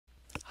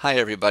Hi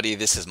everybody,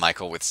 this is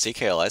Michael with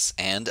CKLS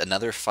and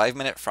another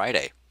 5-Minute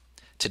Friday.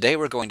 Today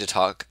we're going to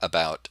talk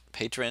about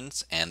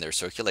patrons and their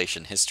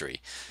circulation history.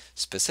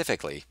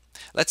 Specifically,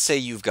 let's say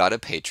you've got a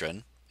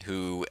patron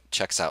who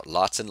checks out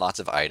lots and lots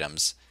of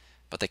items,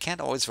 but they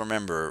can't always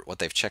remember what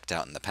they've checked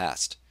out in the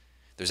past.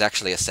 There's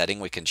actually a setting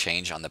we can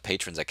change on the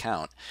patron's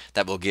account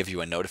that will give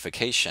you a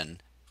notification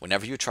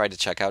whenever you try to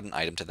check out an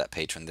item to that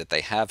patron that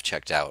they have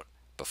checked out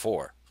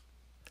before.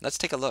 Let's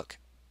take a look.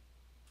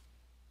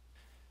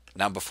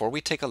 Now, before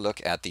we take a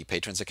look at the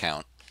patron's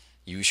account,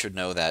 you should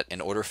know that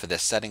in order for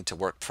this setting to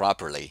work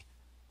properly,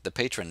 the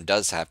patron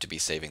does have to be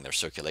saving their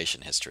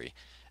circulation history,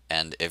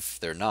 and if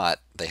they're not,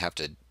 they have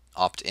to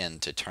opt in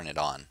to turn it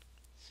on.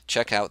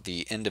 Check out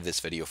the end of this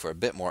video for a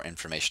bit more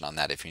information on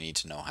that if you need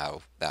to know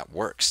how that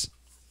works.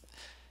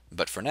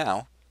 But for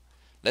now,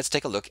 let's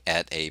take a look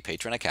at a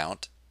patron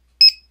account.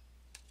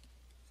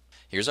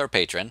 Here's our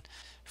patron.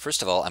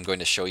 First of all, I'm going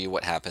to show you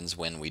what happens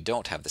when we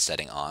don't have the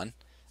setting on.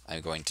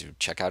 I'm going to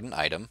check out an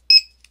item.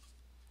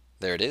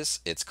 There it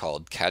is. It's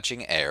called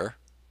Catching Air.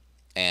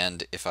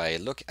 And if I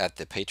look at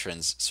the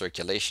patron's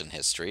circulation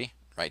history,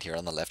 right here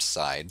on the left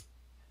side,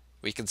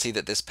 we can see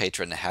that this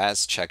patron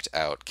has checked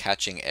out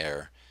Catching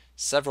Air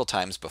several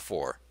times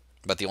before.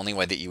 But the only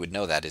way that you would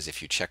know that is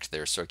if you checked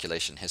their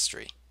circulation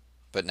history.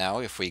 But now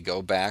if we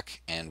go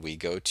back and we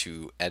go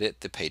to Edit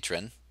the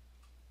Patron,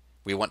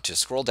 we want to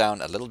scroll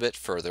down a little bit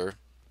further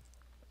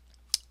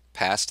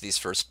past these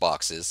first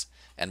boxes,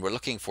 and we're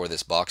looking for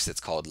this box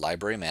that's called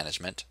Library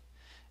Management,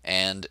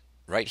 and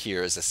right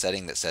here is a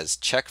setting that says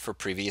check for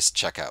previous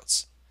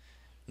checkouts.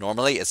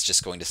 Normally it's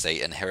just going to say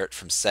inherit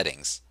from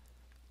settings.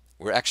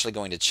 We're actually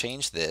going to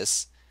change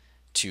this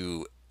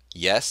to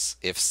yes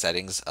if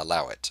settings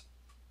allow it.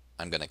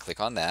 I'm going to click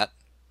on that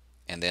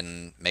and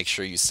then make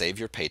sure you save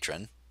your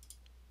patron.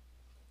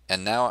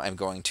 And now I'm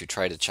going to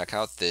try to check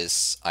out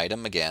this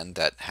item again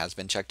that has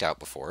been checked out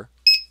before.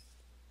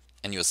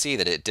 And you'll see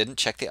that it didn't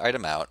check the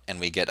item out, and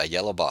we get a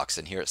yellow box,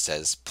 and here it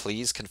says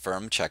please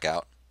confirm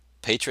checkout.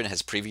 Patron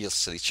has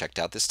previously checked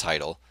out this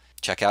title.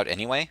 Check out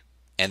anyway,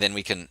 and then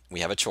we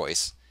have a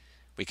choice.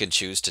 We can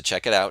choose to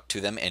check it out to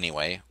them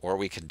anyway, or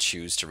we can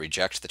choose to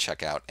reject the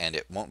checkout and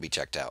it won't be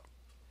checked out.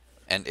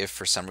 And if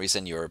for some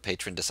reason your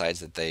patron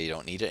decides that they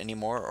don't need it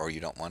anymore or you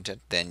don't want it,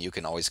 then you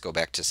can always go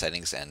back to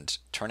settings and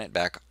turn it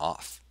back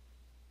off.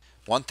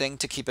 One thing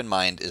to keep in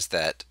mind is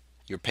that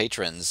your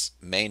patrons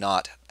may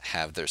not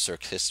have their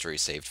circ history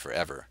saved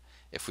forever.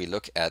 If we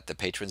look at the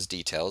patron's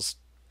details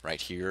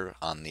right here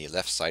on the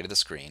left side of the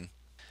screen,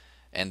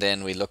 and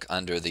then we look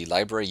under the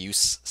library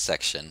use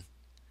section,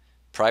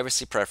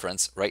 privacy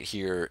preference, right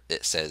here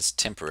it says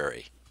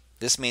temporary.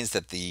 This means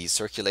that the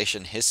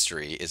circulation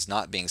history is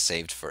not being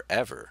saved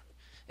forever.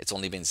 It's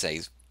only being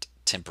saved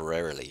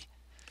temporarily.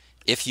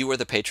 If you or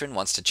the patron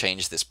wants to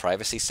change this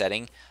privacy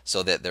setting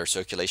so that their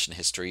circulation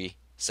history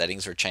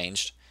settings are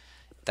changed,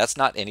 that's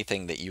not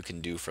anything that you can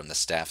do from the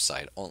staff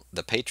side.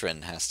 The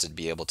patron has to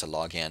be able to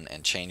log in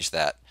and change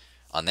that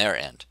on their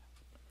end.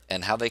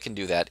 And how they can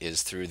do that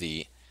is through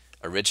the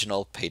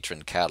original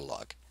patron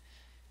catalog.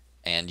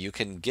 And you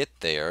can get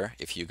there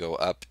if you go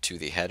up to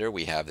the header.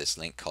 We have this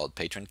link called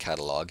Patron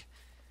Catalog.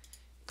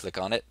 Click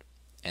on it,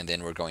 and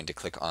then we're going to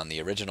click on the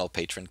original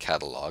patron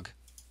catalog.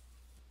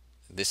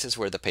 This is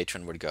where the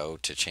patron would go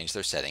to change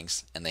their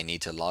settings, and they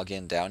need to log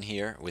in down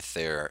here with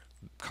their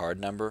card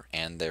number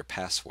and their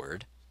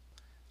password.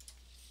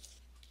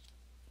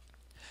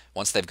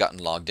 Once they've gotten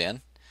logged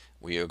in,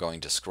 we are going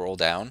to scroll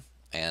down,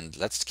 and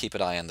let's keep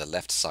an eye on the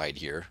left side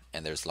here,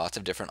 and there's lots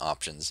of different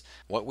options.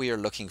 What we are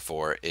looking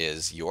for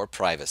is your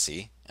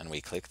privacy, and we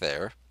click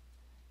there,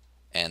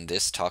 and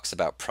this talks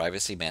about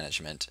privacy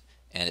management,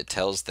 and it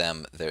tells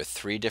them their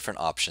 3 different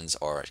options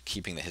are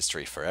keeping the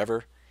history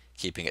forever,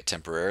 keeping it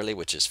temporarily,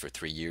 which is for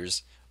 3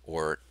 years,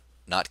 or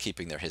not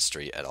keeping their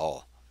history at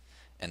all.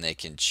 And they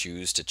can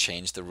choose to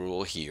change the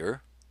rule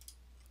here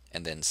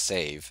and then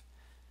save,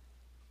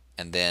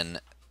 and then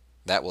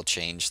that will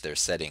change their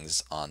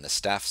settings on the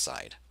staff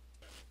side.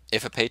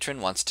 If a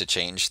patron wants to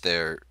change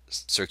their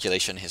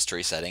circulation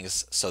history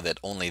settings so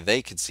that only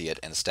they can see it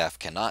and staff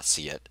cannot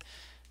see it,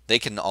 they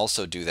can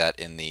also do that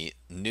in the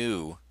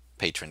new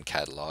patron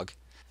catalog.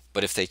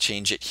 But if they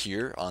change it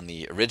here on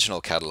the original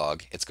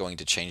catalog, it's going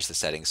to change the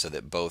settings so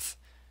that both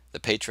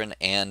the patron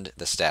and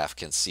the staff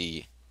can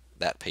see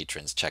that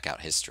patron's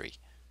checkout history.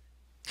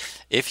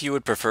 If you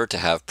would prefer to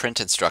have print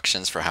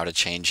instructions for how to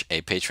change a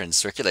patron's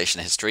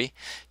circulation history,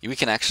 you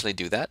can actually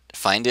do that.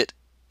 Find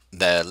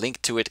the link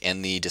to it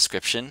in the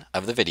description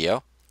of the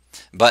video.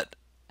 But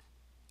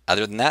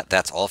other than that,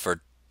 that's all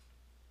for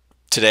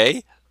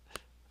today.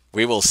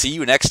 We will see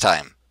you next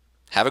time.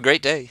 Have a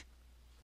great day.